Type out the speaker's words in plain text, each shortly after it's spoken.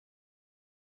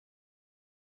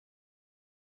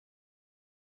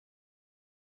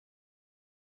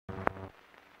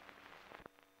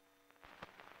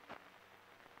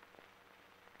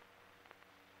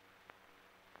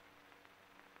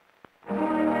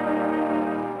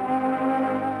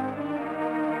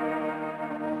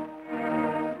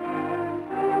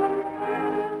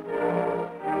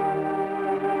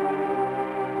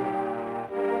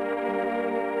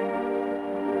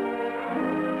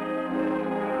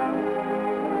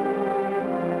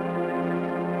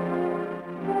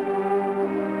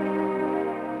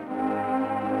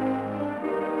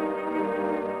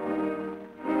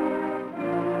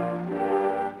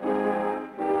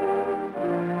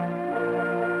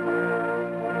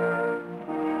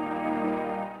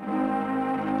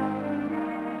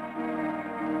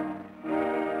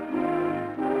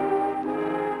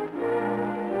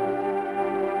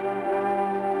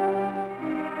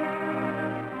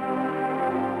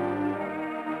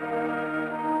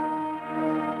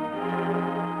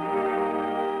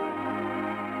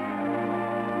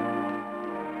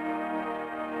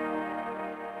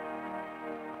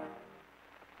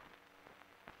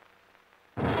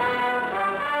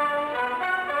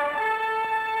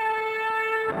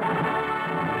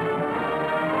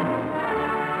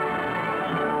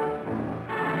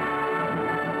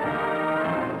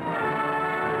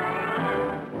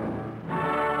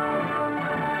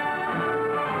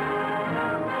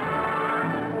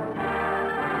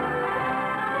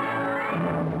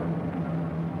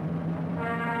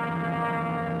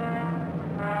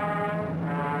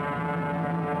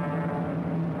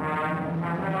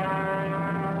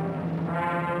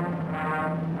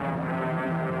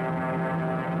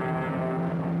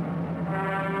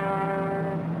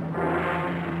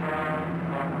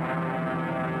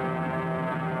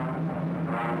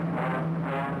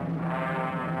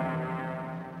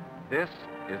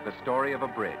is the story of a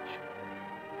bridge.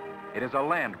 It is a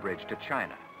land bridge to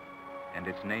China, and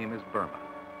its name is Burma.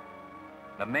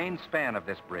 The main span of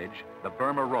this bridge, the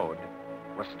Burma Road,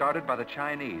 was started by the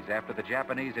Chinese after the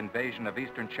Japanese invasion of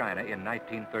eastern China in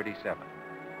 1937.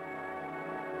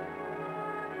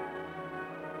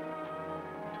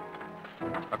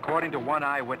 According to one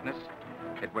eyewitness,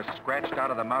 it was scratched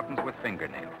out of the mountains with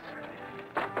fingernails.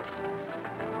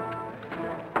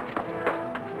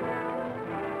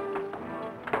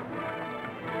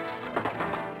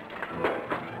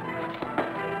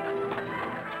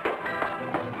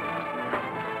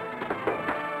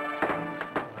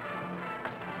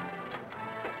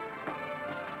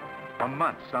 For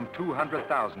months, some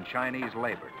 200,000 Chinese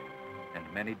labored, and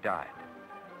many died,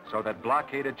 so that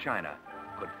blockaded China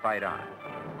could fight on.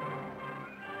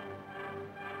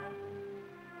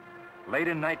 Late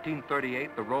in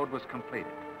 1938, the road was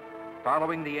completed,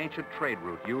 following the ancient trade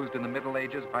route used in the Middle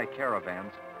Ages by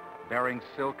caravans bearing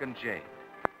silk and jade,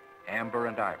 amber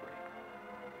and ivory.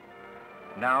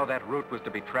 Now that route was to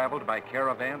be traveled by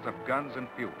caravans of guns and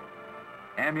fuel,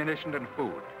 ammunition and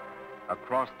food,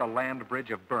 across the land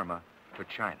bridge of Burma to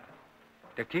China,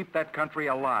 to keep that country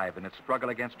alive in its struggle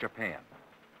against Japan,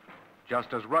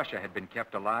 just as Russia had been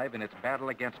kept alive in its battle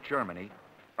against Germany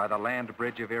by the land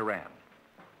bridge of Iran.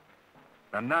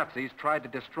 The Nazis tried to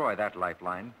destroy that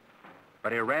lifeline,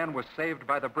 but Iran was saved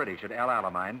by the British at El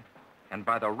Alamein and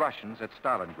by the Russians at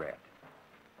Stalingrad.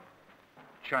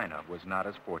 China was not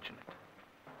as fortunate.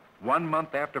 1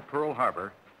 month after Pearl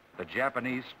Harbor, the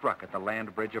Japanese struck at the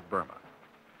land bridge of Burma.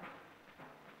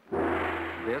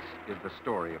 This is the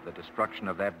story of the destruction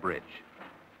of that bridge,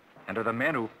 and of the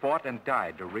men who fought and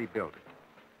died to rebuild it,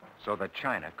 so that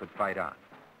China could fight on.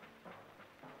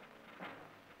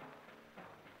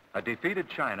 A defeated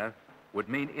China would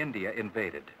mean India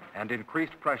invaded and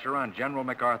increased pressure on General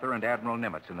MacArthur and Admiral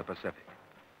Nimitz in the Pacific.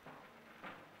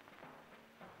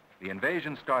 The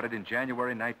invasion started in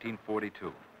January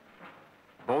 1942.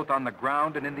 Both on the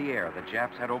ground and in the air, the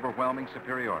Japs had overwhelming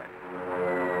superiority.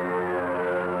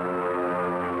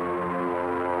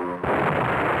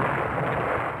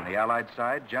 On the Allied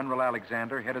side, General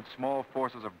Alexander headed small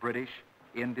forces of British,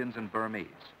 Indians, and Burmese.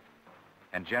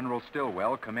 And General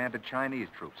Stilwell commanded Chinese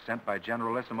troops sent by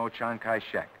Generalissimo Chiang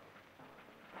Kai-Shek.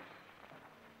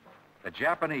 The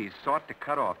Japanese sought to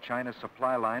cut off China's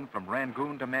supply line from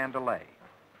Rangoon to Mandalay,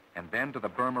 and then to the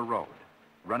Burma Road,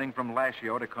 running from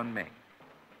Lashio to Kunming.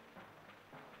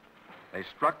 They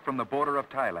struck from the border of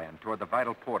Thailand toward the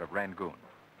vital port of Rangoon.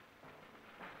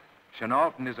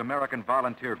 Chennault and his American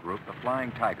volunteer group, the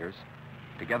Flying Tigers,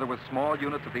 together with small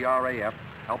units of the RAF,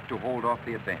 helped to hold off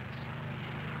the advance.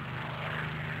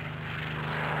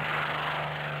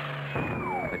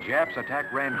 The Japs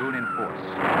attacked Rangoon in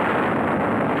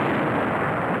force.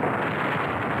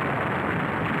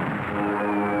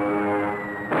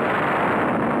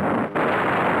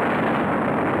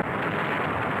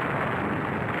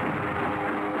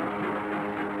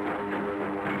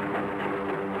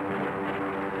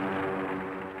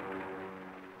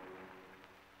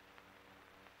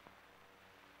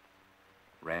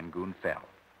 Rangoon fell.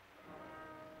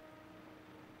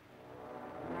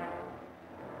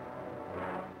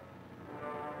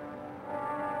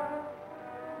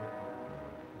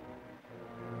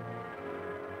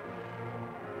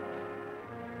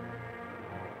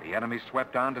 The enemy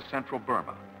swept on to central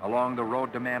Burma, along the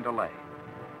road to Mandalay,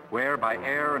 where by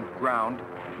air and ground,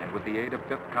 and with the aid of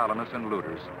 5th colonists and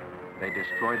looters, they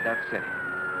destroyed that city.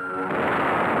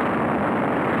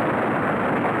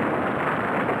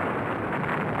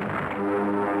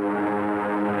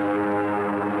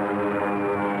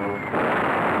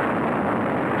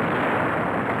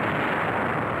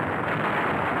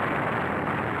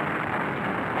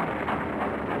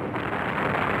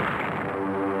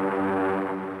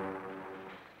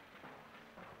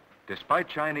 Despite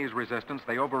Chinese resistance,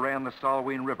 they overran the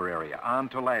Salween River area on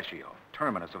to Lashio,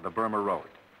 terminus of the Burma Road.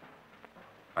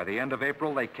 By the end of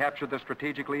April, they captured the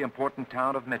strategically important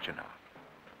town of Myitkyina.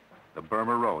 The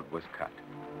Burma Road was cut.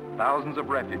 Thousands of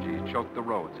refugees choked the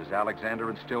roads as Alexander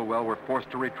and Stilwell were forced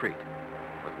to retreat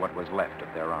with what was left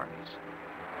of their armies.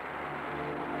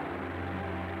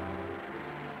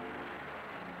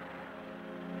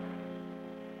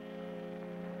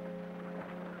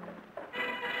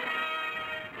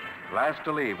 Last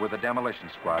to leave were the demolition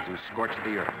squads who scorched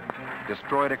the earth,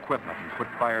 destroyed equipment, and put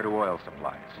fire to oil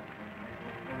supplies.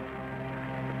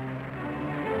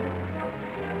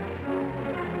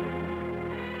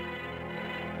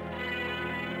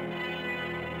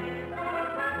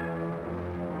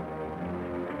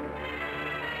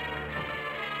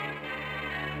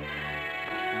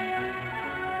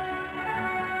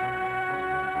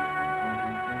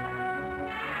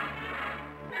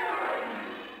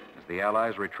 the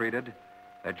Allies retreated,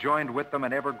 there joined with them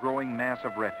an ever-growing mass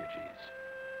of refugees,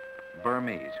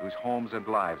 Burmese whose homes and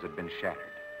lives had been shattered.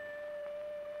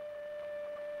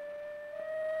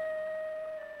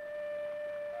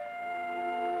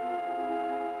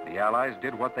 The Allies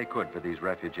did what they could for these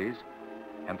refugees,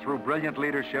 and through brilliant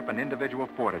leadership and individual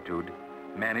fortitude,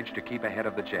 managed to keep ahead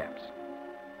of the Japs.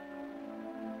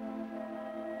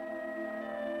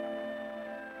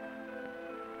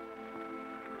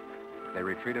 They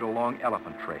retreated along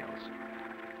elephant trails,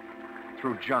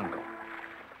 through jungle,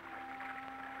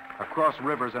 across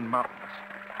rivers and mountains,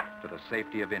 to the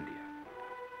safety of India.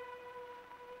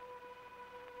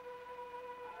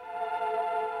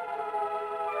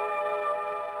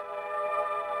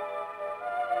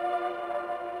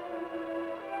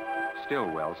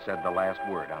 Stilwell said the last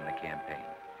word on the campaign.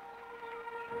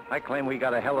 I claim we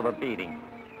got a hell of a beating.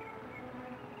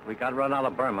 We got run out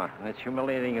of Burma, and it's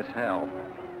humiliating as hell.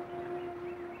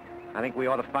 I think we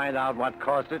ought to find out what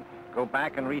caused it, go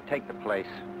back and retake the place.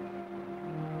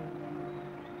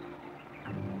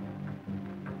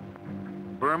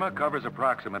 Burma covers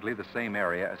approximately the same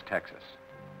area as Texas.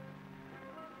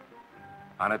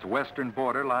 On its western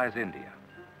border lies India.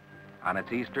 On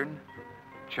its eastern,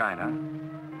 China,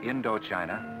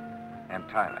 Indochina, and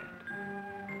Thailand.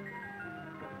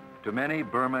 To many,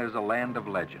 Burma is a land of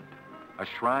legend, a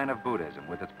shrine of Buddhism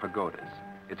with its pagodas,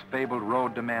 its fabled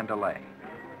road to Mandalay,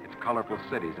 its colorful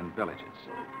cities and villages,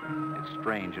 its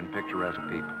strange and picturesque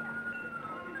people.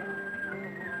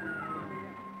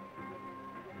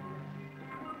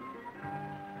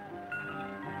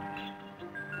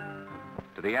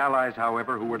 To the Allies,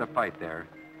 however, who were to fight there,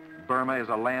 Burma is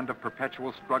a land of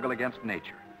perpetual struggle against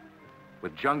nature,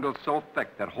 with jungles so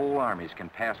thick that whole armies can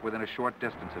pass within a short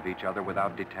distance of each other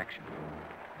without detection.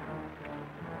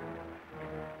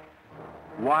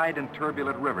 Wide and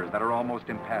turbulent rivers that are almost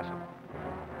impassable.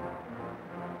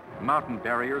 Mountain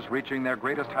barriers reaching their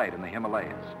greatest height in the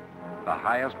Himalayas, the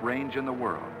highest range in the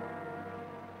world.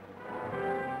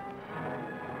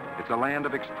 It's a land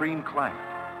of extreme climate,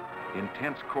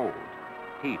 intense cold,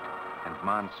 heat, and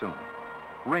monsoon.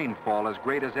 Rainfall as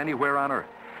great as anywhere on Earth.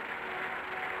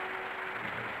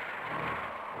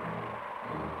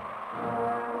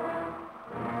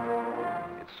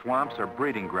 Its swamps are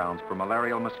breeding grounds for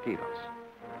malarial mosquitoes.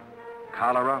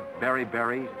 Cholera,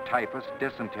 beriberi, typhus,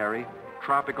 dysentery,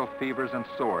 tropical fevers and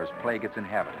sores plague its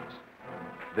inhabitants.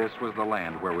 This was the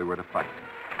land where we were to fight.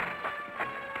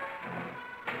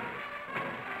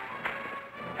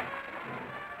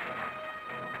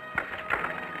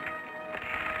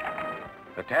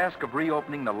 The task of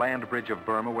reopening the land bridge of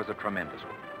Burma was a tremendous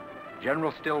one.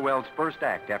 General Stilwell's first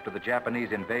act after the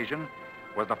Japanese invasion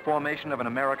was the formation of an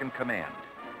American command,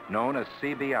 known as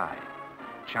CBI,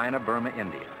 China, Burma,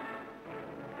 India.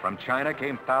 From China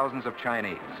came thousands of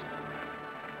Chinese.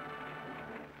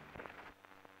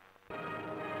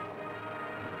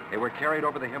 They were carried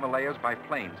over the Himalayas by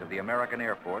planes of the American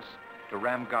Air Force to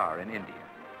Ramgarh in India.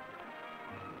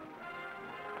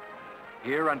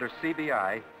 Here under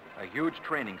CBI, a huge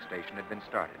training station had been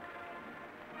started.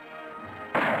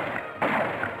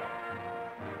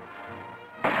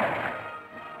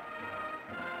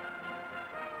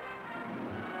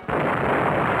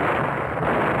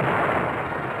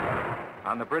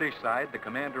 On the British side, the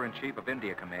Commander-in-Chief of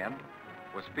India Command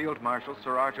was Field Marshal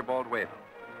Sir Archibald Wavell,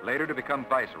 later to become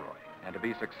Viceroy and to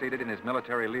be succeeded in his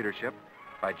military leadership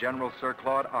by General Sir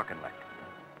Claude Auchinleck.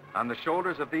 On the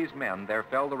shoulders of these men, there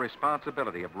fell the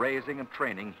responsibility of raising and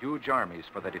training huge armies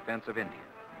for the defense of India.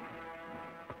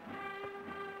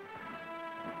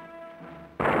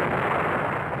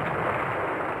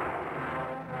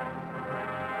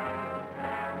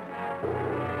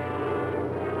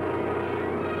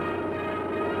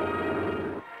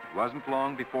 It wasn't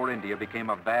long before India became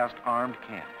a vast armed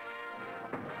camp.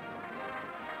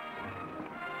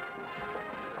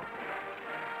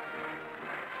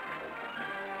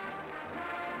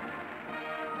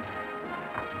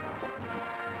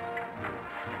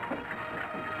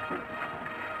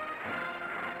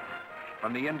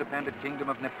 From the independent kingdom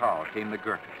of Nepal came the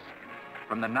Gurkhas.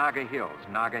 From the Naga Hills,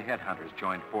 Naga headhunters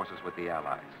joined forces with the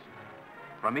Allies.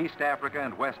 From East Africa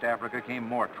and West Africa came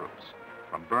more troops.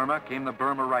 From Burma came the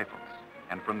Burma Rifles,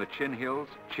 and from the Chin Hills,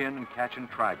 Chin and Kachin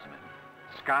tribesmen.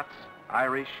 Scots,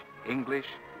 Irish, English,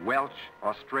 Welsh,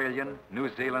 Australian, New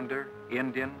Zealander,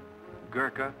 Indian,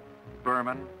 Gurkha,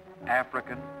 Burman,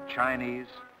 African, Chinese,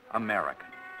 American.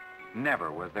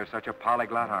 Never was there such a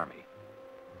polyglot army.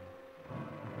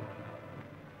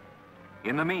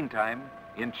 In the meantime,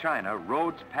 in China,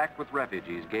 roads packed with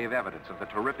refugees gave evidence of the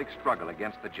terrific struggle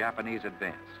against the Japanese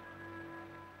advance.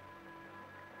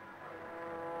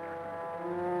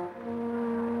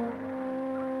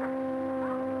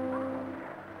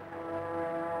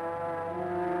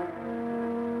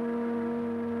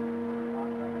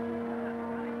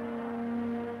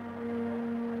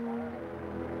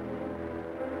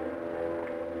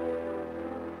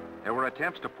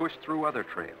 attempts to push through other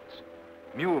trails.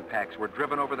 Mule packs were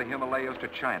driven over the Himalayas to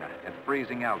China at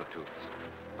freezing altitudes,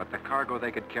 but the cargo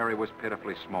they could carry was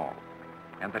pitifully small,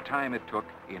 and the time it took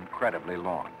incredibly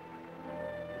long.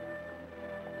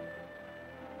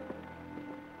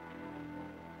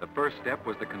 The first step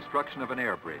was the construction of an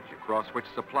air bridge across which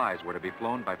supplies were to be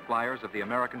flown by flyers of the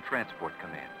American Transport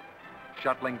Command,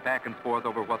 shuttling back and forth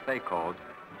over what they called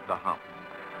the hump.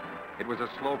 It was a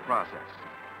slow process.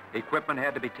 Equipment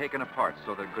had to be taken apart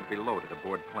so that it could be loaded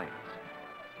aboard planes.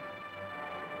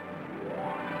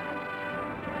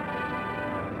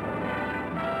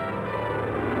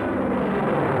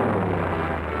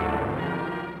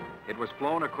 It was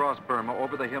flown across Burma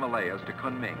over the Himalayas to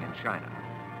Kunming in China.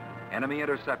 Enemy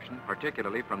interception,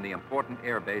 particularly from the important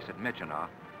air base at Myitkyina,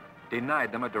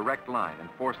 denied them a direct line and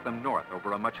forced them north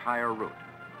over a much higher route.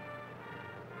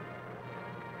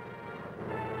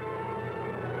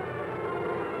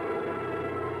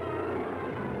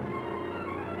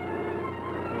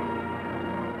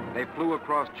 They flew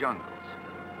across jungles,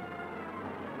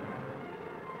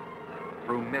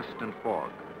 through mist and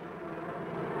fog,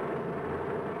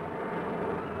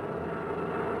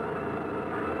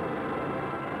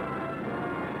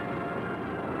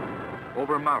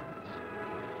 over mountains,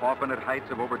 often at heights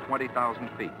of over 20,000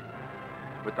 feet,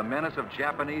 with the menace of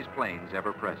Japanese planes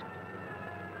ever present.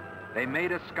 They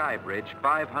made a sky bridge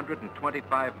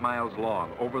 525 miles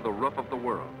long over the roof of the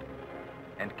world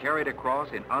and carried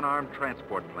across in unarmed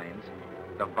transport planes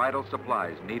the vital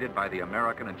supplies needed by the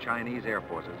American and Chinese air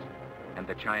forces and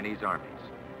the Chinese armies.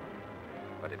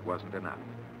 But it wasn't enough.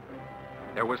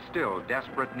 There was still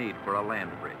desperate need for a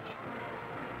land bridge.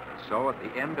 So at the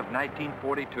end of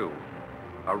 1942,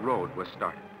 a road was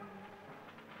started.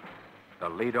 The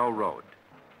Ledo Road.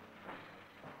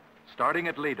 Starting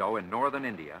at Ledo in northern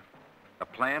India, the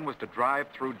plan was to drive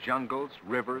through jungles,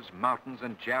 rivers, mountains,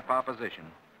 and Jap opposition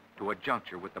to a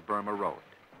juncture with the Burma Road.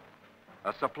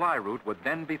 A supply route would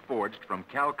then be forged from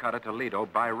Calcutta to Ledo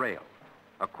by rail,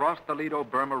 across the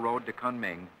Ledo-Burma Road to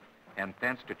Kunming, and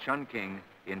thence to Chongqing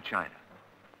in China.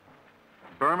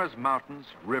 Burma's mountains,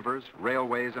 rivers,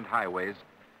 railways, and highways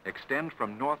extend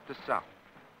from north to south.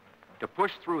 To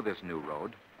push through this new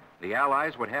road, the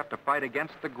Allies would have to fight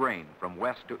against the grain from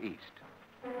west to east.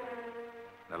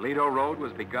 The Ledo Road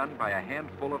was begun by a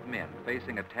handful of men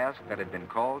facing a task that had been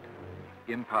called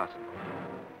impossible.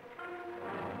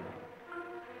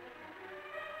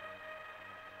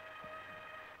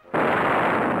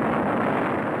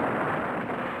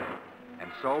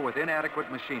 And so, with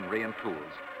inadequate machinery and tools,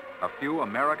 a few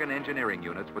American engineering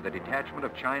units with a detachment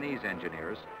of Chinese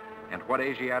engineers and what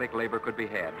Asiatic labor could be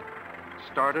had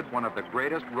started one of the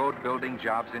greatest road building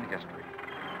jobs in history.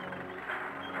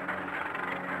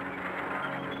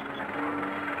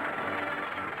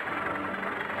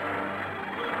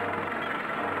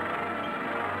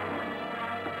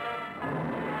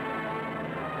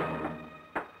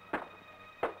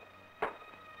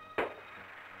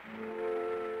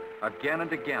 Again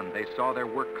and again, they saw their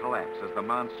work collapse as the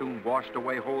monsoon washed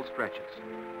away whole stretches.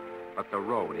 But the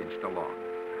road inched along.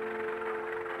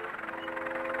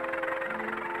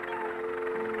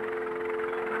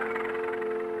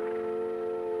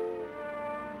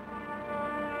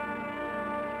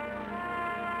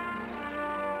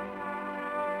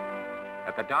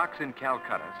 At the docks in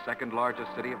Calcutta, second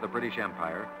largest city of the British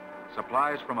Empire,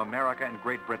 supplies from America and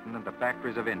Great Britain and the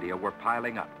factories of India were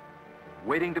piling up,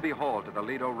 waiting to be hauled to the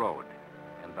Ledo Road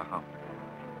and the hump.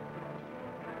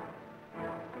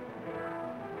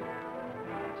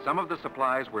 Some of the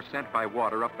supplies were sent by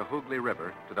water up the Hooghly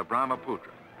River to the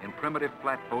Brahmaputra in primitive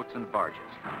flatboats and barges.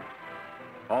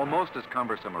 Almost as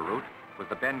cumbersome a route was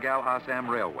the Bengal-Assam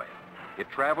Railway. It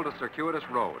traveled a circuitous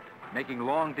road, making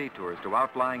long detours to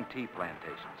outlying tea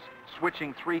plantations,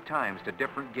 switching 3 times to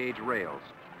different gauge rails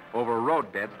over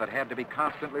roadbeds that had to be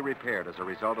constantly repaired as a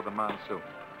result of the monsoon.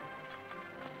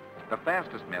 The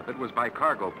fastest method was by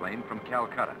cargo plane from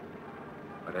Calcutta,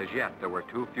 but as yet there were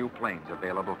too few planes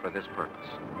available for this purpose.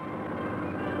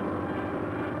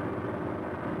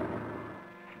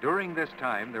 During this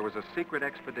time, there was a secret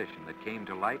expedition that came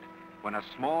to light when a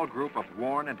small group of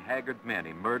worn and haggard men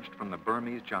emerged from the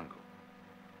Burmese jungle.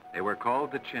 They were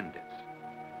called the Chindits.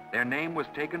 Their name was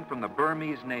taken from the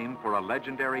Burmese name for a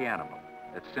legendary animal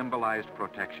that symbolized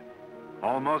protection.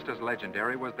 Almost as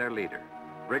legendary was their leader,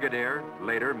 Brigadier,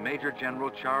 later Major General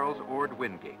Charles Ord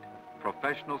Wingate,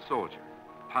 professional soldier,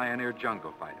 pioneer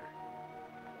jungle fighter.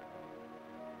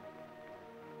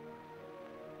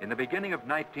 In the beginning of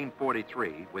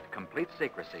 1943, with complete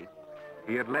secrecy,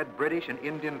 he had led British and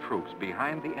Indian troops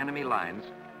behind the enemy lines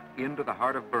into the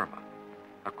heart of Burma,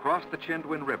 across the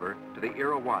Chindwin River to the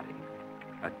Irrawaddy,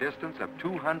 a distance of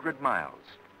 200 miles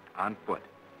on foot.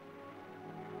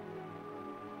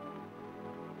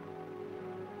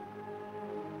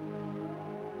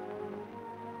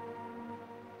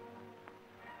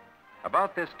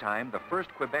 About this time, the first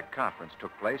Quebec Conference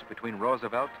took place between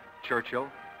Roosevelt, Churchill,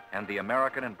 and the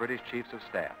American and British Chiefs of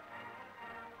Staff.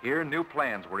 Here, new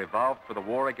plans were evolved for the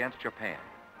war against Japan.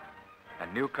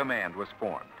 A new command was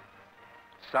formed,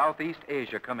 Southeast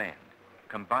Asia Command,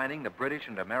 combining the British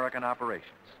and American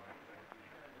operations.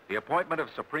 The appointment of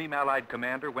Supreme Allied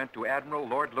Commander went to Admiral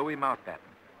Lord Louis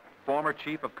Mountbatten, former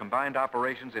Chief of Combined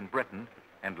Operations in Britain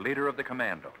and leader of the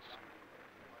Commandos.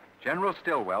 General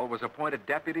Stilwell was appointed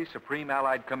Deputy Supreme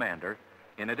Allied Commander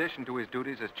in addition to his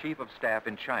duties as Chief of Staff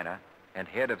in China and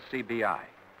head of CBI.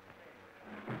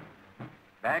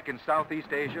 Back in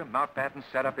Southeast Asia, Mountbatten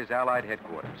set up his Allied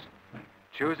headquarters,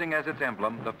 choosing as its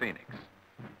emblem the phoenix,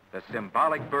 the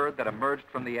symbolic bird that emerged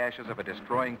from the ashes of a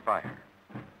destroying fire.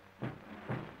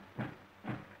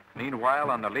 Meanwhile,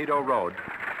 on the Ledo Road,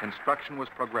 construction was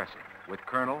progressing, with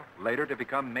Colonel, later to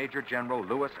become Major General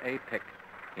Louis A. Pick,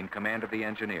 in command of the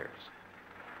engineers.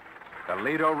 The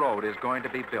Ledo Road is going to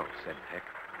be built, said Pick.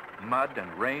 Mud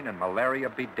and rain and malaria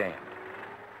be damned.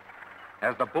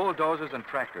 As the bulldozers and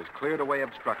tractors cleared away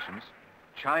obstructions,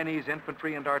 Chinese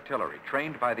infantry and artillery,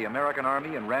 trained by the American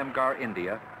Army in Ramgarh,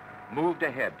 India, moved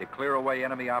ahead to clear away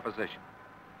enemy opposition.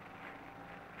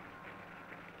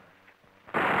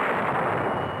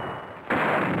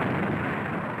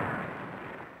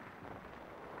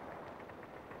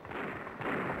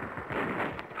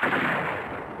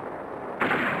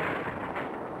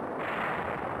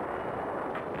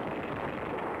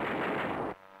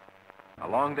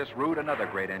 Along this route, another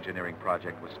great engineering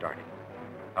project was starting.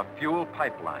 A fuel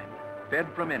pipeline fed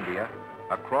from India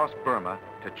across Burma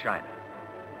to China.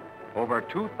 Over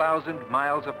 2,000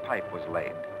 miles of pipe was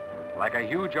laid, like a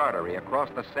huge artery across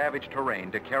the savage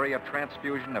terrain to carry a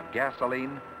transfusion of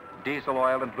gasoline, diesel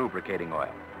oil, and lubricating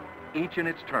oil, each in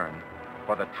its turn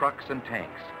for the trucks and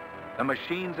tanks, the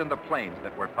machines and the planes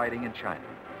that were fighting in China.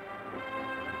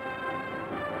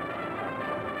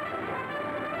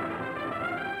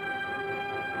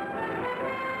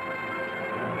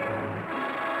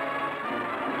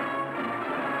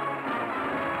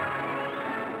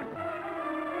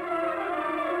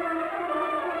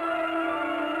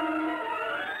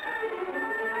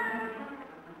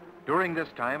 During this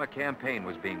time, a campaign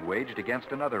was being waged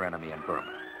against another enemy in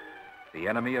Burma, the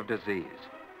enemy of disease,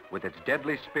 with its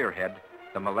deadly spearhead,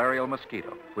 the malarial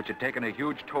mosquito, which had taken a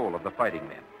huge toll of the fighting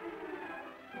men.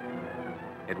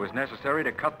 It was necessary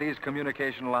to cut these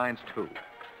communication lines too.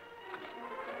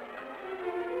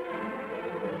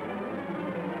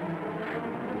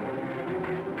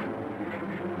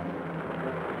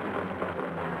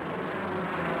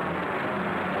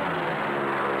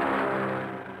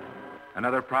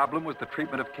 Another problem was the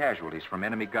treatment of casualties from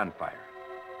enemy gunfire.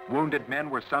 Wounded men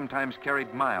were sometimes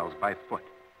carried miles by foot,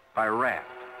 by raft,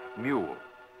 mule,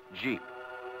 jeep,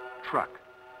 truck,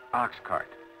 ox cart.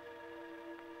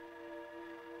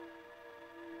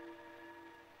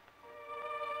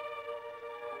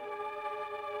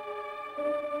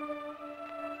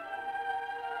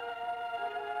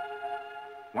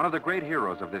 One of the great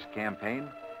heroes of this campaign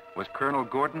was Colonel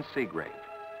Gordon Seagrave,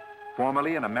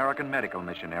 formerly an American medical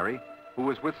missionary who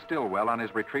was with Stilwell on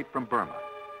his retreat from Burma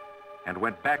and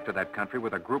went back to that country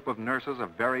with a group of nurses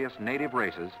of various native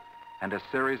races and a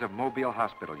series of mobile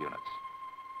hospital units.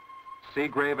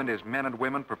 Seagrave and his men and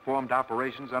women performed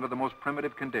operations under the most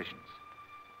primitive conditions.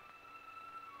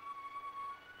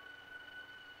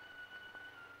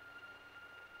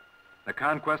 The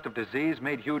conquest of disease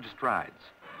made huge strides.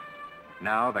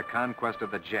 Now the conquest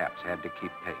of the Japs had to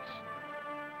keep pace.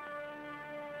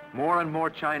 More and more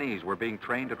Chinese were being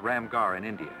trained at Ramgarh in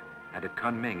India and at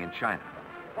Kunming in China.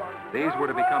 These were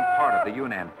to become part of the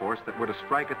Yunnan force that were to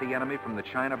strike at the enemy from the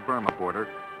China-Burma border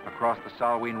across the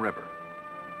Salween River.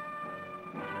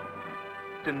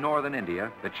 In northern India,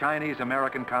 the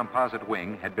Chinese-American Composite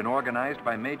Wing had been organized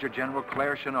by Major General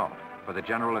Claire Chennault for the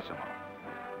Generalissimo.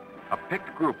 A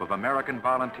picked group of American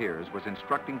volunteers was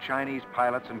instructing Chinese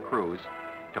pilots and crews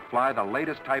to fly the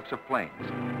latest types of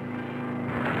planes.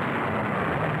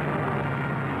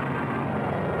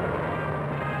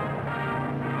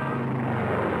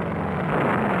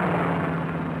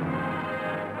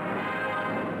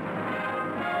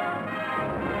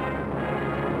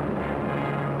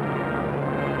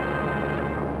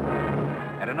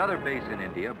 At another base in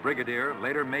India, Brigadier,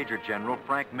 later Major General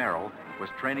Frank Merrill was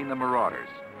training the Marauders,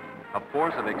 a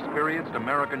force of experienced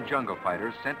American jungle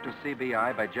fighters sent to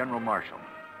CBI by General Marshall.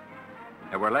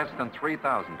 There were less than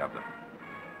 3,000 of them.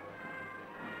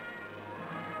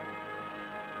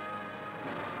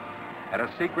 At a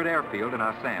secret airfield in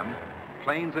Assam,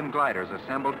 planes and gliders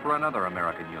assembled for another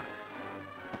American unit,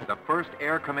 the 1st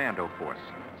Air Commando Force,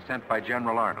 sent by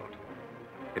General Arnold.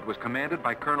 It was commanded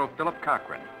by Colonel Philip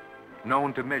Cochran,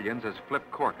 known to millions as Flip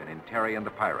Corkin in Terry and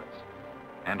the Pirates,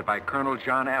 and by Colonel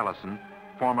John Allison,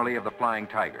 formerly of the Flying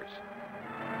Tigers.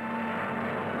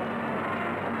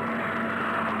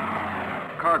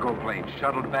 Cargo planes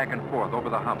shuttled back and forth over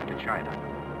the hump to China.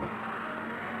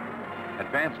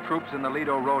 Advanced troops in the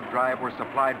Ledo Road drive were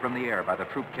supplied from the air by the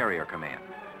Troop Carrier Command.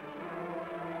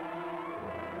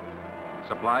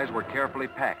 Supplies were carefully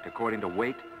packed according to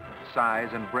weight, size,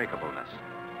 and breakableness.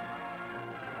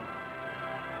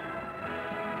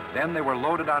 Then they were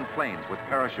loaded on planes with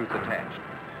parachutes attached.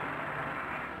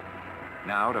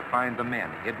 Now to find the men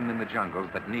hidden in the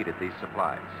jungles that needed these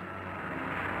supplies.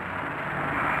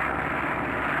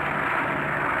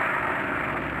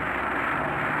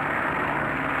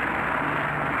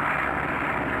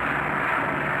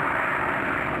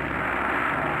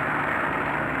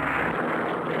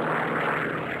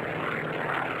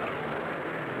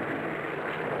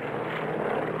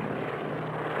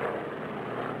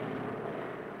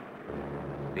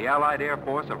 The Allied Air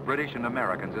Force of British and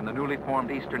Americans in the newly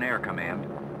formed Eastern Air Command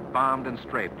bombed and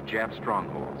strafed Jap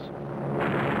strongholds.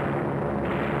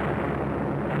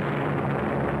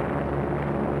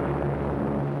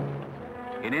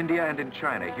 In India and in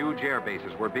China, huge air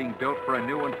bases were being built for a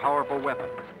new and powerful weapon,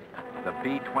 the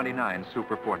B-29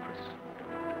 Super Fortress.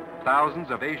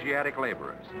 Thousands of Asiatic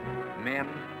laborers, men,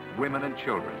 women, and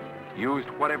children, used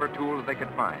whatever tools they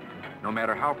could find, no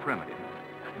matter how primitive.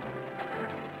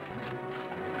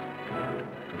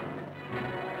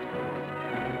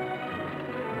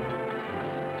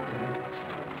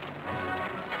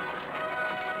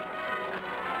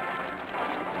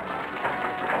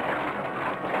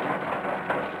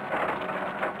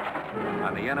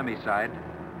 On the enemy side,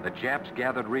 the Japs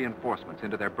gathered reinforcements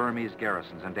into their Burmese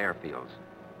garrisons and airfields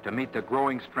to meet the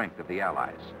growing strength of the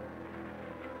Allies.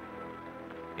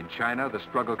 In China, the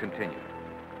struggle continued.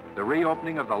 The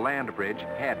reopening of the land bridge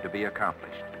had to be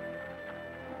accomplished.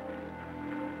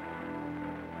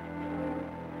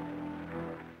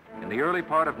 In the early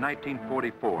part of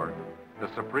 1944, the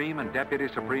Supreme and Deputy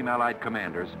Supreme Allied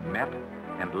commanders met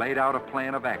and laid out a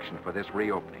plan of action for this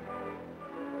reopening.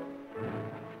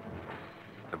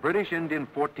 The British Indian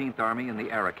 14th Army in the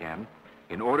Arakan,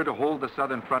 in order to hold the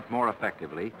southern front more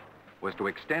effectively, was to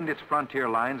extend its frontier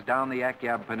lines down the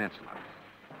Akyab Peninsula.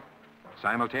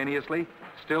 Simultaneously,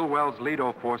 Stilwell's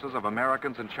Ledo forces of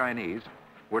Americans and Chinese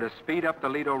were to speed up the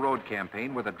Ledo Road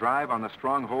campaign with a drive on the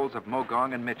strongholds of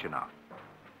Mogong and Michinow.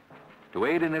 To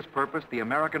aid in this purpose, the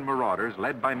American marauders,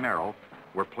 led by Merrill,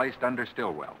 were placed under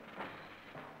Stilwell.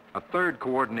 A third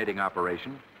coordinating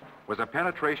operation was a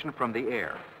penetration from the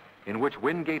air, in which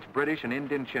Wingate's British and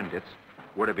Indian Chindits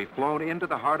were to be flown into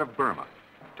the heart of Burma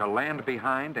to land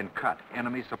behind and cut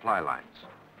enemy supply lines.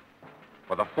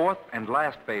 For the fourth and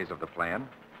last phase of the plan,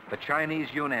 the Chinese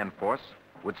Yunnan force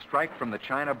would strike from the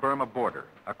China-Burma border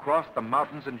across the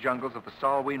mountains and jungles of the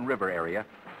Salween River area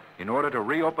in order to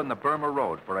reopen the Burma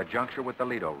Road for a juncture with the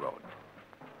Ledo Road.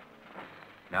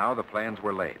 Now the plans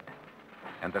were laid,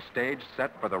 and the stage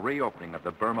set for the reopening of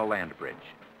the Burma land bridge.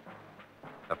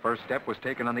 The first step was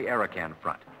taken on the Arakan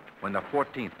front, when the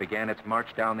 14th began its march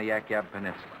down the Akyab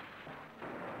Peninsula.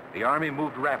 The Army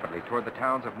moved rapidly toward the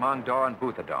towns of Mongdaw and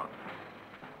Buthadong.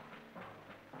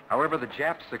 However, the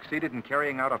Japs succeeded in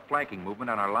carrying out a flanking movement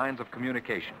on our lines of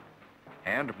communication,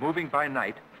 and, moving by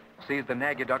night, seized the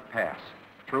Nagaduk Pass,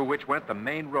 through which went the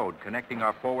main road connecting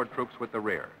our forward troops with the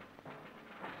rear.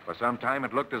 For some time,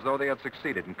 it looked as though they had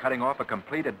succeeded in cutting off a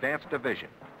complete advanced division.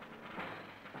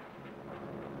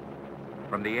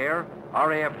 From the air,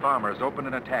 RAF bombers opened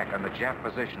an attack on the Jap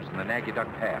positions in the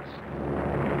Nagaduk Pass.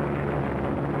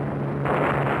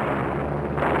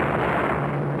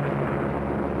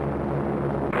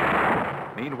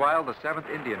 Meanwhile, the 7th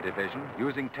Indian Division,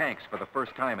 using tanks for the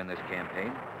first time in this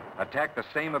campaign, attacked the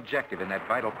same objective in that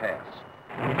vital pass.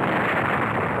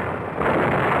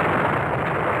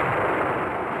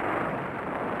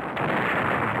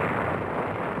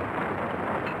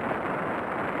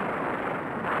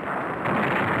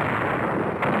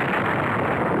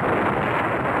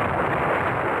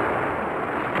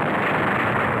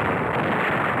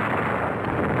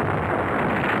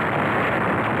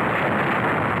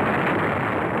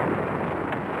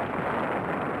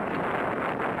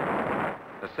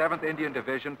 The 7th Indian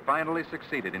Division finally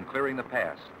succeeded in clearing the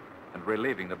pass and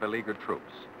relieving the beleaguered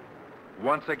troops.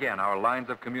 Once again, our lines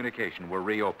of communication were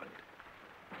reopened.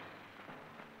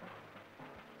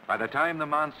 By the time the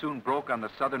monsoon broke on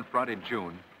the southern front in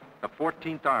June, the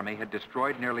 14th Army had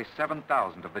destroyed nearly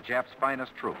 7,000 of the Japs'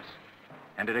 finest troops,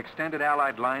 and it extended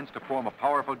Allied lines to form a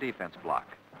powerful defense block.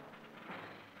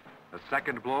 The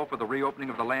second blow for the reopening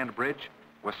of the land bridge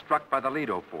was struck by the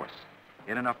Ledo force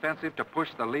in an offensive to push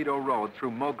the Ledo Road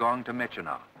through Mogong to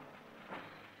Michinaw.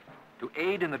 To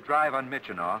aid in the drive on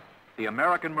Michinaw, the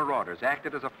American marauders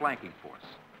acted as a flanking force,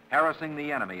 harassing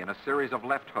the enemy in a series of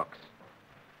left hooks.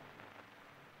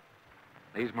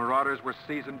 These marauders were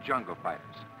seasoned jungle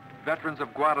fighters, veterans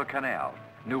of Guadalcanal,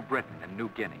 New Britain, and New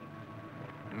Guinea.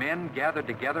 Men gathered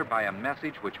together by a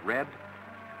message which read,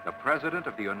 "The President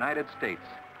of the United States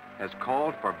has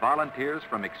called for volunteers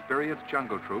from experienced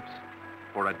jungle troops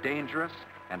for a dangerous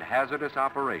and hazardous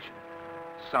operation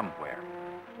somewhere."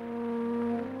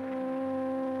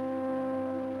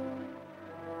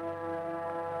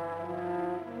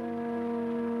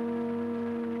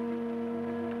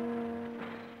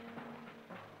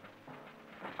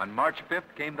 On March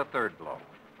 5th came the third blow,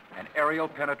 an aerial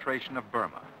penetration of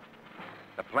Burma.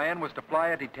 The plan was to fly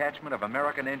a detachment of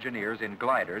American engineers in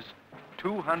gliders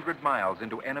 200 miles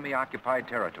into enemy-occupied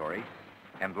territory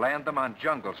and land them on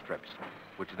jungle strips,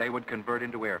 which they would convert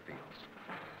into airfields.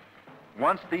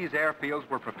 Once these airfields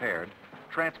were prepared,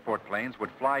 transport planes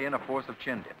would fly in a force of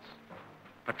Chindits.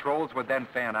 Patrols would then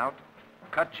fan out,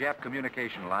 cut Jap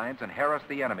communication lines, and harass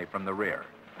the enemy from the rear.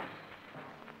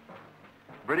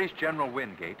 British General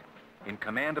Wingate, in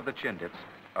command of the Chindits,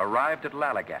 arrived at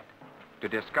Lalagat to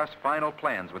discuss final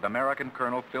plans with American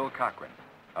Colonel Phil Cochran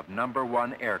of No.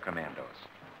 1 Air Commandos.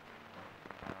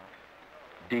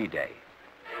 D-Day.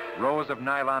 Rows of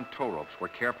nylon tow ropes were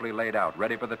carefully laid out,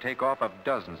 ready for the takeoff of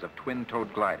dozens of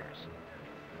twin-towed gliders.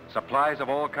 Supplies of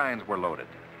all kinds were loaded,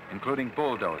 including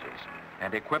bulldozers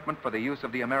and equipment for the use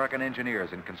of the American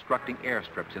engineers in constructing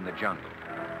airstrips in the jungle.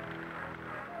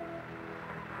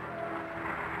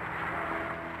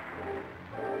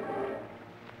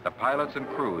 The pilots and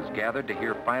crews gathered to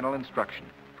hear final instruction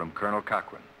from Colonel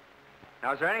Cochran.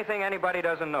 Now, is there anything anybody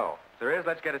doesn't know? If there is,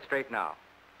 let's get it straight now.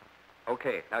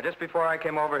 Okay, now just before I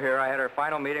came over here, I had our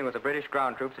final meeting with the British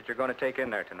ground troops that you're going to take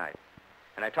in there tonight.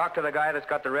 And I talked to the guy that's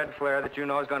got the red flare that you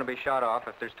know is going to be shot off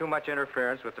if there's too much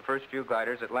interference with the first few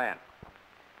gliders that land.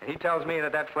 And he tells me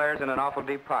that that flare's in an awful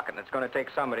deep pocket, and it's going to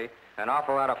take somebody an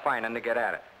awful lot of fining to get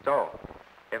at it. So,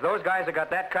 if those guys have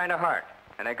got that kind of heart,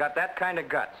 and they got that kind of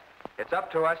guts, it's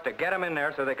up to us to get them in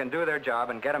there so they can do their job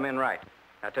and get them in right.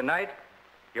 Now, tonight,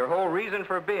 your whole reason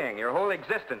for being, your whole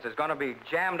existence is going to be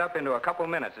jammed up into a couple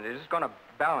minutes, and you're just going to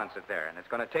balance it there, and it's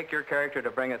going to take your character to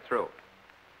bring it through.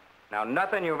 Now,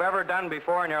 nothing you've ever done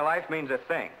before in your life means a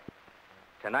thing.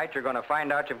 Tonight, you're going to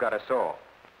find out you've got a soul.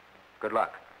 Good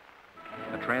luck.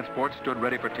 The transport stood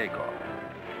ready for takeoff.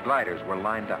 Gliders were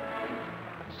lined up.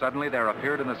 Suddenly, there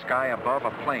appeared in the sky above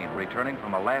a plane returning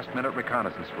from a last-minute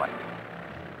reconnaissance flight.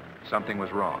 Something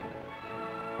was wrong.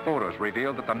 Photos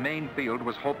revealed that the main field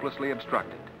was hopelessly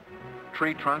obstructed.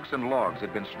 Tree trunks and logs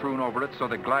had been strewn over it so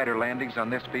that glider landings on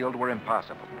this field were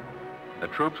impossible. The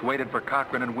troops waited for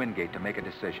Cochran and Wingate to make a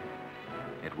decision.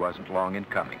 It wasn't long in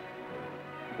coming.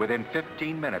 Within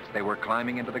 15 minutes, they were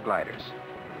climbing into the gliders.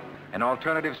 An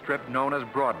alternative strip known as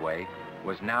Broadway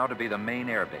was now to be the main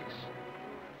airbase.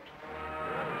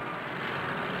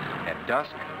 At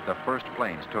dusk, the first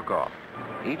planes took off,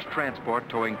 each transport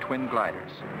towing twin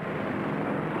gliders.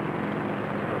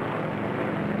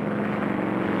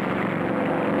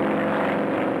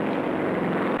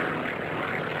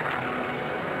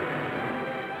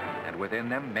 And within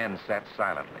them, men sat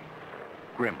silently,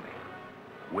 grimly,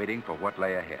 waiting for what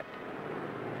lay ahead.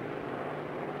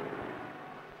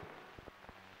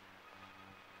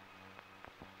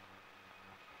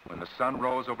 When the sun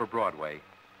rose over Broadway,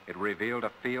 it revealed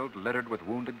a field littered with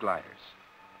wounded gliders.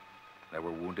 There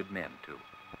were wounded men, too,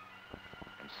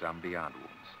 and some beyond wounds.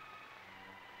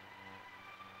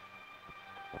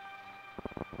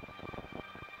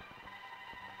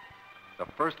 The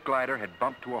first glider had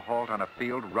bumped to a halt on a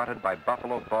field rutted by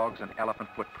buffalo bogs and elephant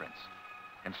footprints,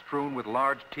 and strewn with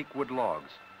large teakwood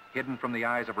logs, hidden from the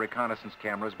eyes of reconnaissance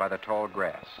cameras by the tall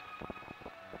grass.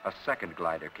 A second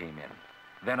glider came in,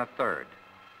 then a third.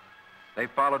 They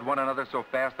followed one another so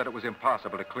fast that it was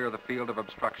impossible to clear the field of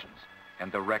obstructions and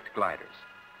the wrecked gliders.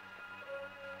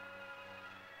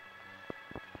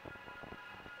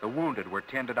 The wounded were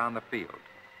tended on the field.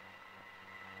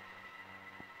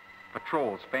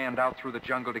 Patrols fanned out through the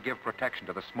jungle to give protection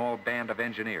to the small band of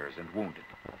engineers and wounded.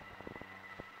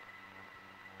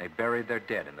 They buried their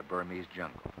dead in the Burmese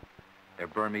jungle. Their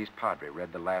Burmese padre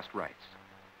read the last rites,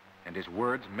 and his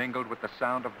words mingled with the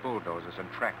sound of bulldozers and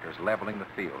tractors leveling the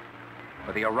field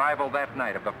for the arrival that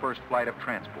night of the first flight of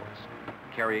transports,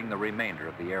 carrying the remainder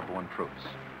of the airborne troops.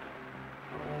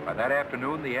 By that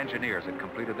afternoon, the engineers had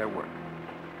completed their work.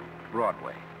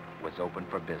 Broadway was open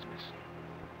for business.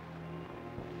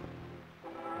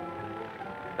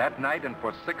 That night and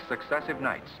for 6 successive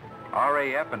nights,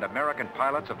 RAF and American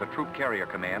pilots of the Troop Carrier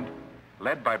Command,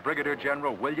 led by Brigadier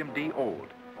General William D.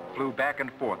 Ould, flew back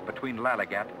and forth between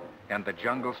Lalagat and the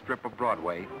jungle strip of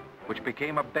Broadway, which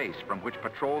became a base from which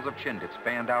patrols of Chindits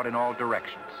fanned out in all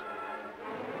directions.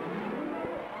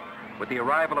 With the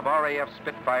arrival of RAF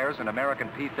Spitfires and American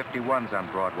P-51s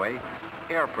on Broadway,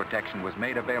 air protection was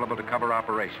made available to cover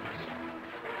operations.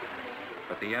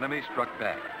 But the enemy struck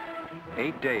back.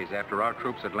 8 days after our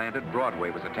troops had landed,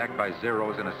 Broadway was attacked by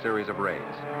Zeros in a series of raids.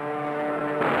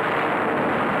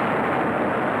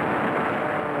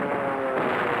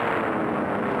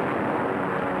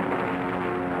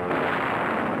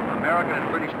 American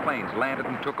and British planes landed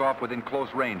and took off within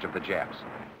close range of the Japs.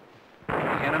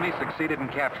 The enemy succeeded in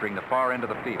capturing the far end of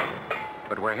the field,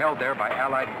 but were held there by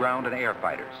Allied ground and air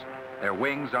fighters, their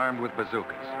wings armed with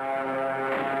bazookas.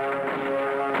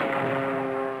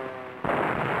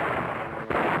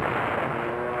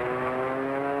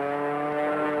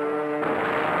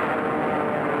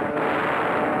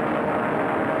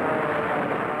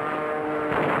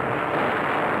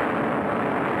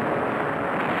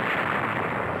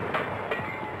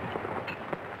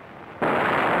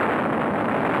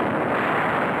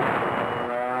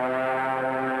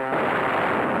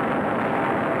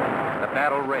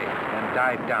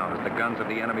 Died down as the guns of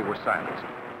the enemy were silenced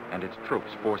and its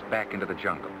troops forced back into the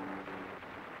jungle.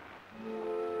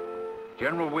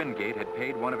 General Wingate had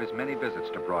paid one of his many visits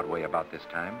to Broadway about this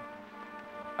time.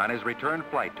 On his return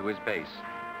flight to his base,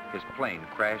 his plane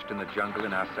crashed in the jungle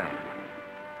in Assam.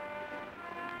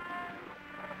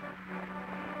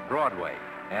 Broadway,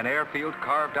 an airfield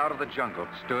carved out of the jungle,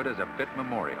 stood as a fit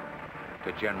memorial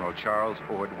to General Charles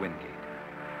Ord Wingate.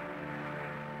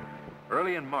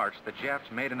 Early in March, the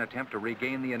Japs made an attempt to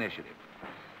regain the initiative.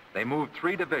 They moved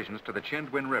 3 divisions to the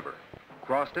Chindwin River,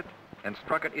 crossed it, and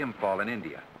struck at Imphal in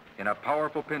India in a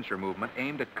powerful pincher movement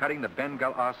aimed at cutting the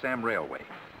Bengal-Assam Railway,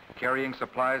 carrying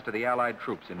supplies to the Allied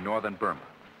troops in northern Burma.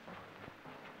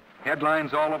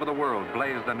 Headlines all over the world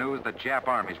blazed the news that Jap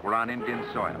armies were on Indian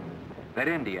soil, that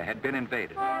India had been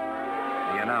invaded.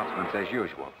 The announcements, as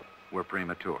usual, were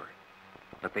premature.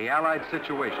 But the Allied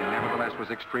situation, nevertheless, was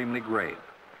extremely grave.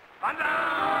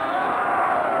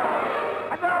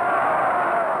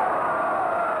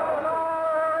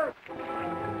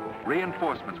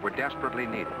 Reinforcements were desperately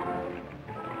needed.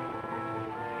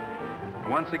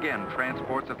 Once again,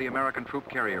 transports of the American Troop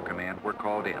Carrier Command were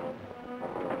called in.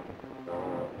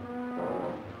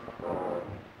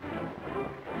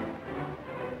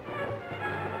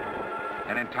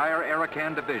 An entire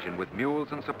Arakan division with mules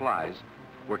and supplies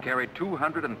were carried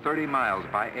 230 miles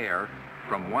by air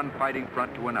from one fighting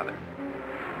front to another.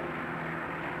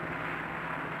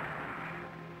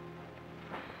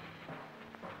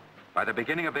 By the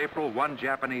beginning of April, one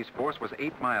Japanese force was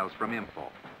 8 miles from Imphal,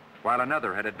 while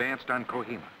another had advanced on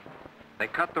Kohima. They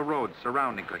cut the roads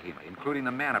surrounding Kohima, including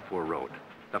the Manipur Road,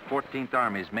 the 14th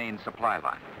Army's main supply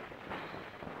line.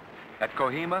 At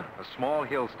Kohima, a small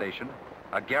hill station,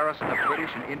 a garrison of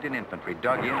British and Indian infantry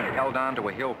dug in and held on to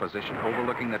a hill position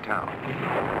overlooking the town.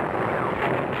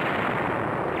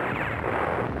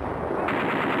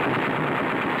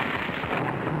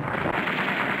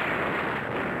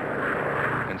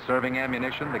 Conserving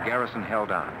ammunition, the garrison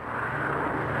held on.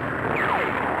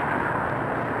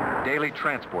 Daily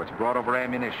transports brought over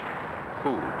ammunition,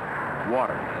 food,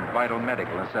 water, and vital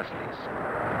medical necessities.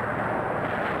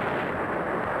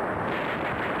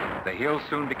 The hill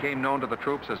soon became known to the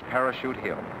troops as Parachute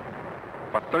Hill.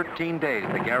 For 13 days,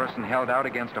 the garrison held out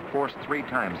against a force 3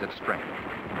 times its strength.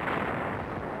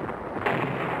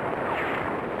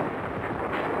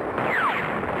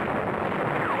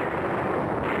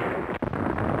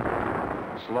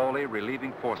 Slowly,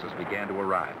 relieving forces began to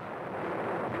arrive.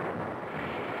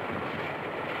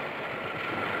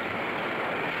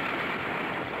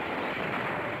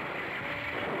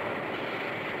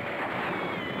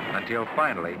 Until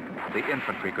finally, the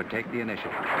infantry could take the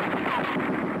initiative.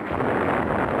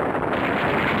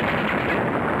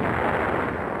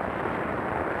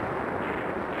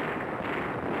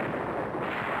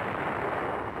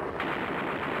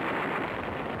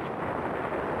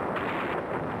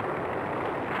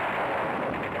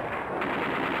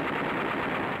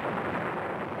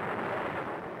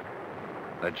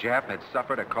 The Jap had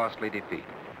suffered a costly defeat.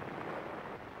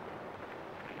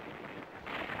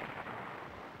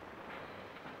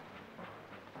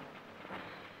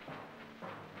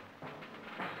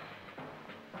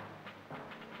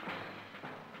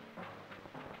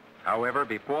 However,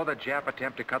 before the Jap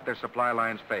attempt to cut their supply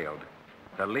lines failed,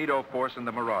 the Ledo force and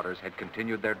the marauders had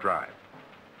continued their drive.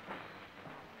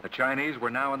 The Chinese were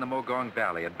now in the Mogong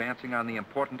Valley, advancing on the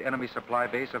important enemy supply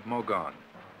base of Mogong.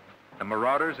 The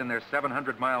marauders, in their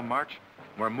 700-mile march,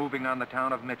 were moving on the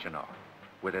town of Michino,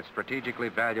 with its strategically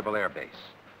valuable air base.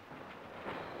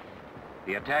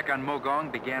 The attack on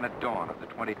Mogong began at dawn of the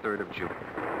 23rd of June.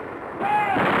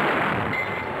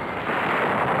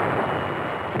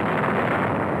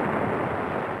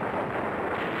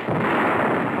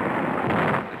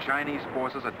 The Chinese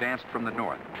forces advanced from the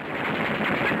north.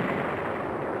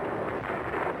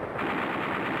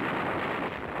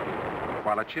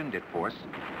 While a Chindit force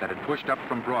that had pushed up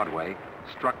from Broadway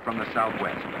struck from the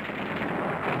southwest.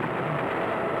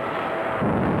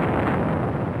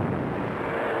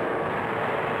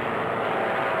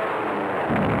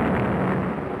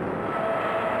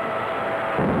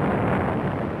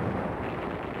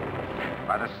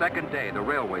 By the second day, the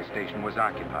railway station was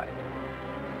occupied.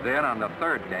 Then, on the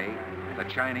third day, the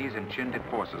Chinese and Chindit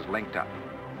forces linked up.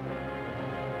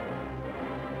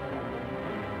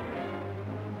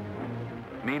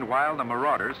 Meanwhile, the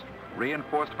marauders,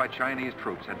 reinforced by Chinese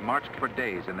troops, had marched for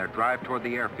days in their drive toward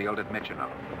the airfield at Michino.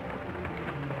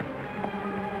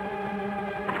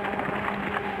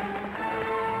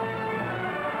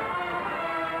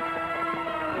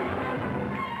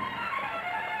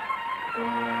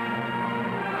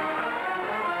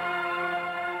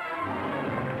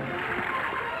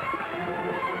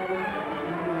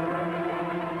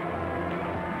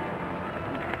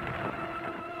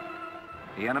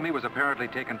 The enemy was apparently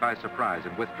taken by surprise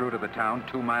and withdrew to the town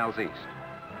 2 miles east.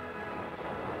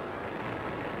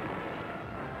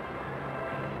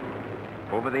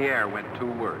 Over the air went 2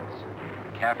 words: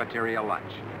 cafeteria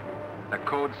lunch, the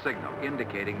code signal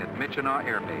indicating that Michino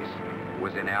Air Base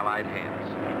was in Allied hands.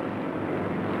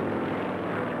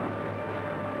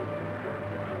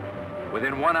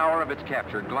 Within 1 hour of its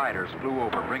capture, gliders flew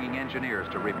over, bringing engineers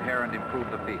to repair and improve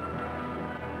the field.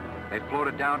 They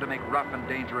floated down to make rough and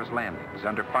dangerous landings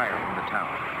under fire from the town.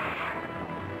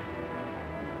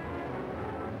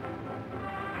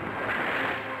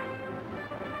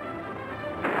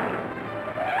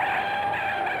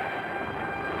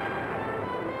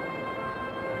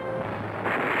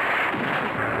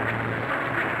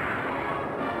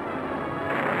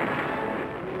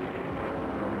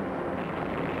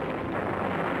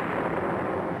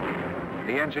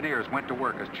 The engineers went to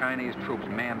work as Chinese troops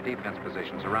manned defense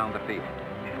positions around the field.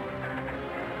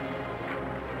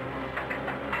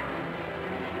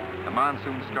 The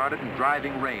monsoon started and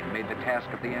driving rain made the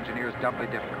task of the engineers doubly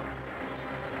difficult.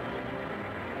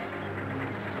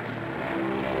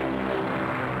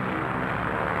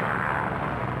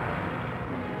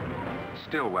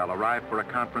 Stilwell arrived for a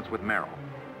conference with Merrill.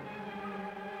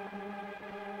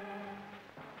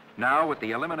 Now, with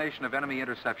the elimination of enemy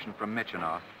interception from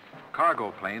Michino,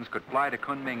 cargo planes could fly to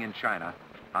Kunming in China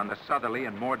on the southerly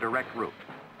and more direct route,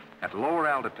 at lower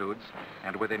altitudes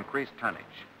and with increased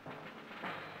tonnage.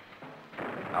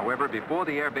 However, before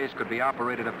the airbase could be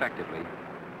operated effectively,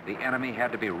 the enemy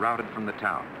had to be routed from the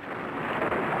town.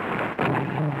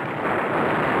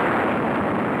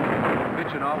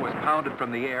 Michino was pounded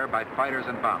from the air by fighters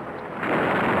and bombers.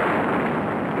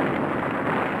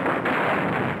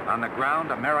 On the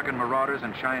ground, American marauders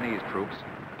and Chinese troops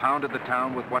pounded the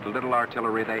town with what little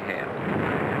artillery they had.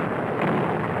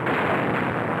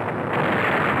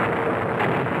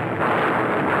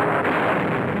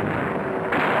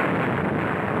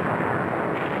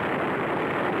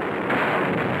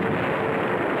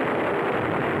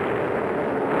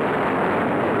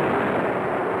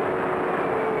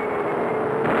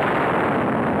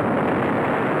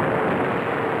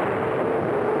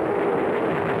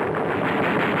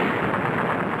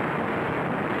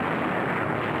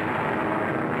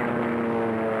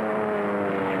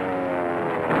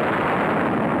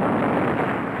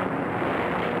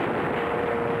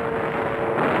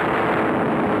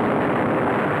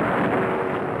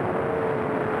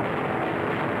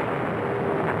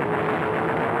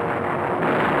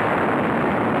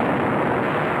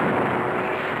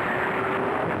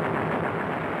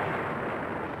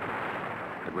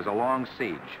 Long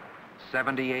siege,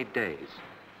 78 days,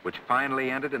 which finally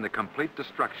ended in the complete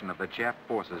destruction of the Jap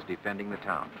forces defending the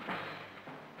town.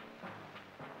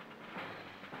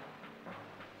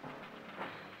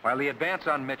 While the advance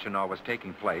on Michino was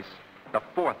taking place, the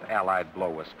 4th Allied blow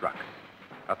was struck.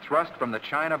 A thrust from the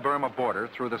China-Burma border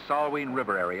through the Salween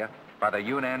River area by the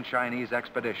Yunnan Chinese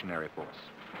Expeditionary Force.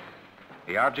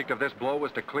 The object of this blow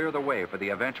was to clear the way for the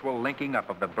eventual linking up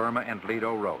of the Burma and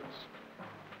Ledo roads.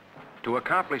 To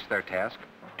accomplish their task,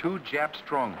 2 Jap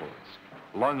strongholds,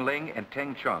 Lung Ling and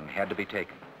Teng Chung had to be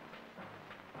taken.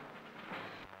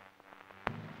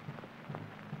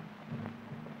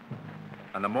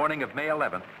 On the morning of May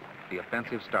 11th, the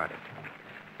offensive started.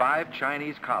 5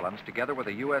 Chinese columns, together with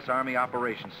a U.S. Army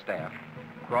operations staff,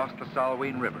 crossed the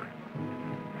Salween River.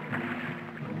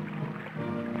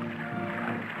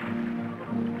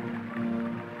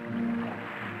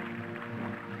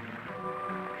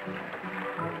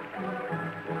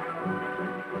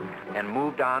 And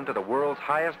moved on to the world's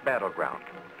highest battleground,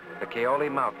 the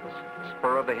Kaoli Mountains,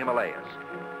 spur of the Himalayas.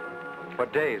 For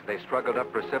days, they struggled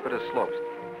up precipitous slopes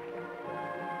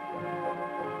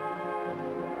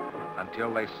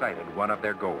until they sighted one of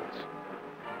their goals,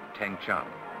 Teng Chung.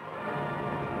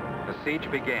 The siege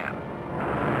began.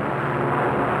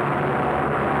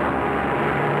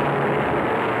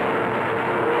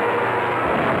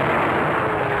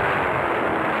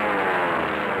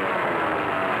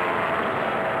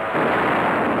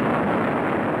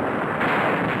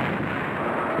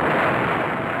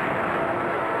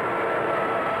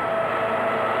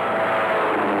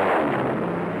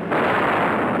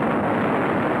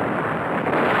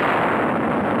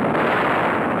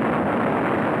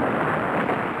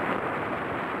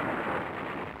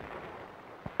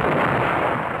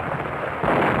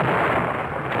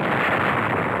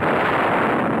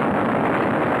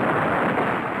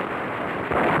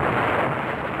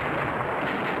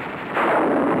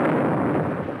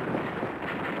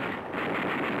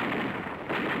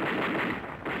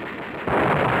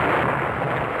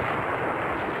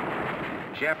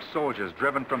 Jap soldiers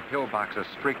driven from pillboxes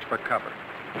streaked for cover,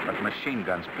 but machine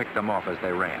guns picked them off as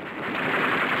they ran.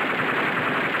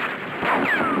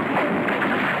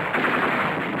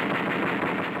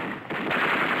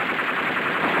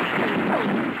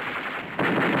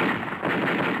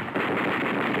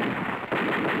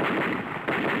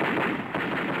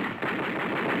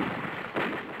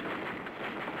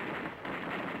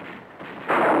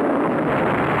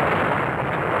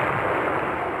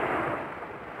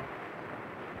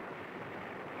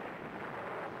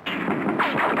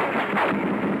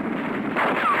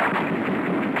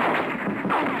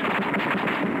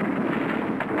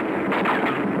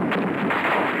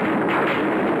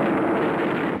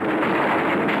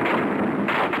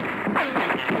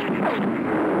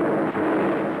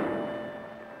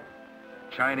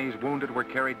 Chinese wounded were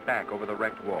carried back over the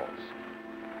wrecked walls.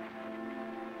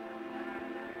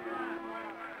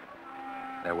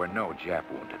 There were no Jap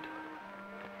wounded,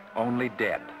 only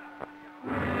dead,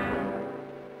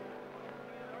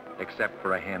 except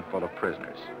for a handful of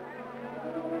prisoners.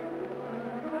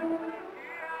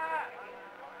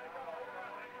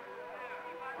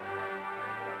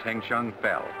 Teng Chung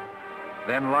fell,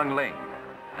 then Lung Ling,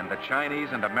 and the Chinese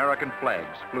and American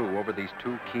flags flew over these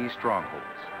 2 key strongholds.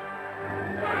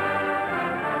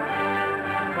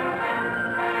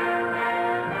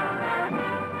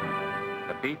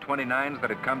 The B-29s that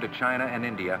had come to China and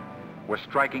India were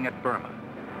striking at Burma,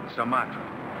 Sumatra,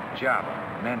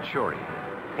 Java, Manchuria,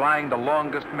 flying the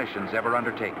longest missions ever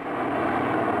undertaken.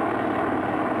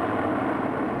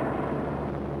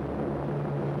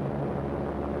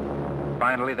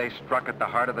 Finally, they struck at the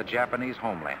heart of the Japanese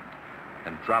homeland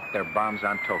and dropped their bombs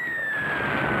on Tokyo.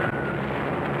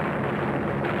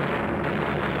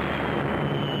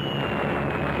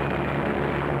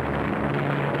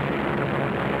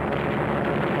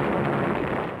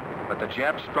 The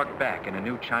Japs struck back in a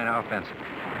new China offensive.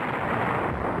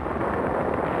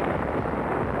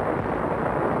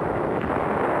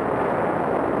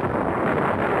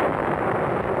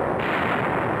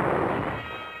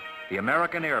 The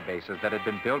American air bases that had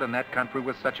been built in that country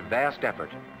with such vast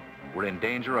effort were in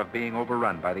danger of being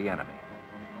overrun by the enemy.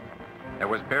 There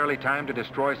was barely time to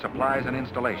destroy supplies and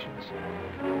installations.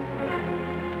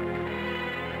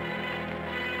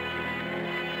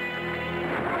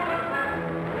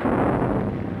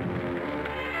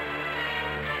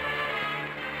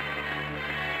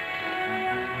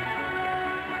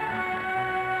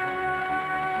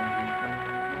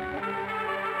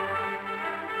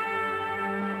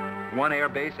 One air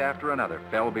base after another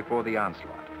fell before the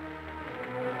onslaught.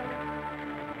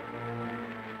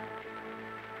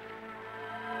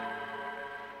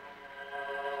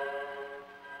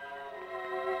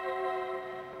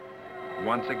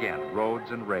 Once again,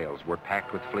 roads and rails were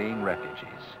packed with fleeing refugees.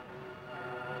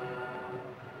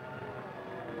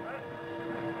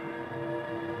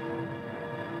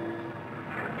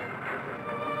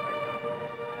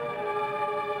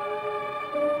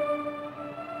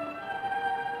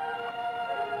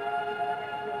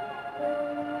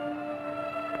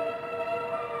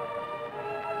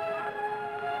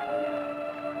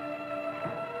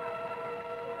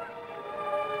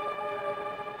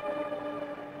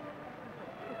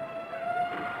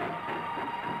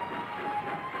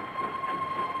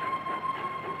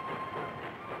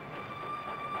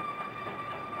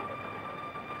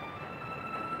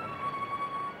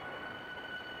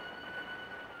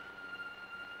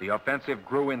 The offensive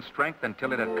grew in strength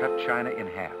until it had cut China in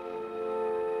half.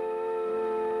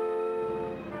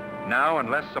 Now,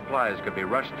 unless supplies could be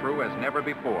rushed through as never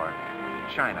before,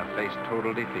 China faced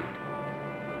total defeat.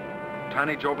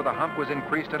 Tonnage over the hump was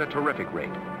increased at a terrific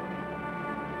rate.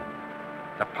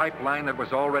 The pipeline that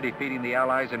was already feeding the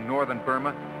Allies in northern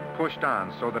Burma pushed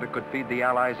on so that it could feed the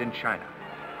Allies in China.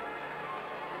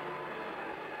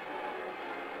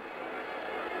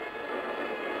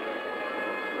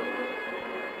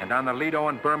 And on the Ledo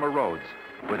and Burma roads,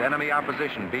 with enemy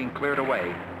opposition being cleared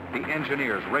away, the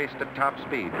engineers raced at top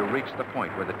speed to reach the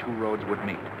point where the two roads would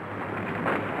meet.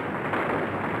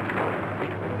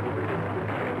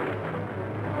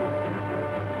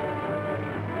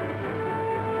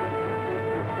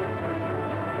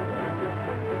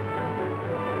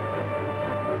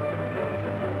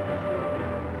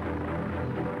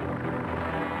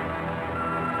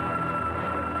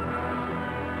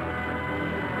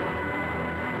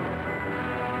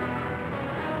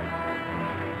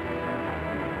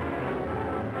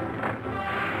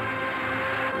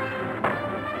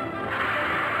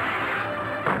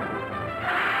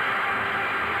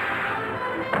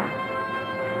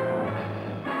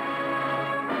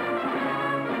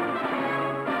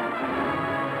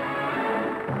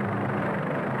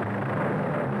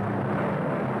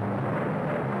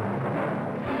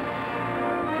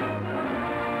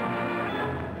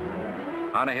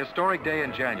 On a historic day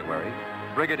in January,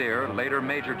 Brigadier, later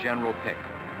Major General Pick,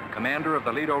 commander of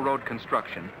the Ledo Road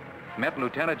construction, met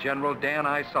Lieutenant General Dan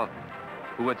I. Sultan,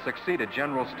 who had succeeded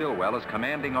General Stilwell as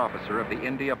commanding officer of the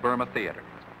India-Burma Theater.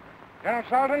 General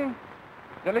Sultan,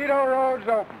 the Ledo Road's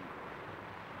open.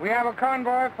 We have a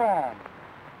convoy formed.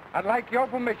 I'd like your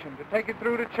permission to take it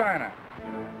through to China.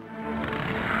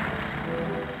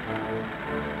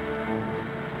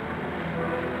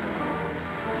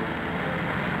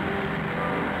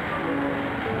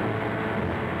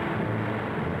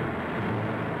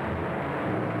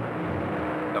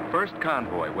 The first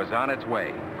convoy was on its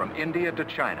way from India to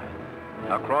China,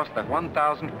 across the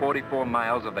 1,044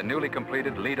 miles of the newly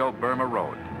completed Ledo-Burma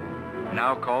Road,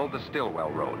 now called the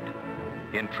Stilwell Road,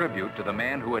 in tribute to the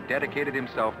man who had dedicated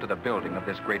himself to the building of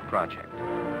this great project.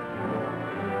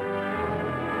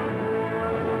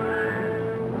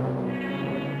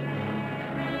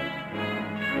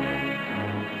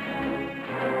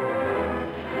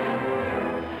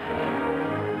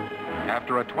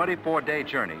 After a 24-day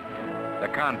journey, the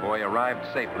convoy arrived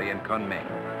safely in Kunming.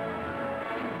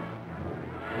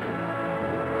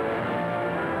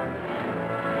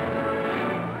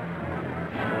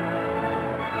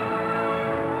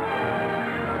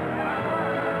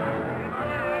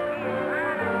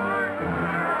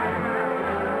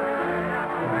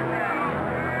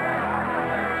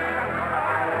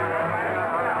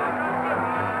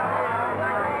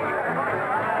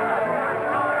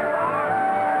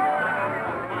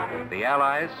 The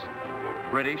Allies,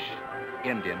 British,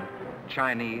 Indian,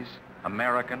 Chinese,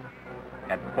 American,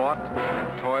 had fought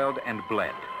and toiled and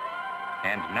bled.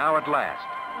 And now at last,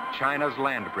 China's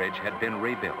land bridge had been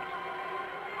rebuilt.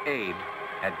 Aid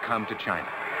had come to China.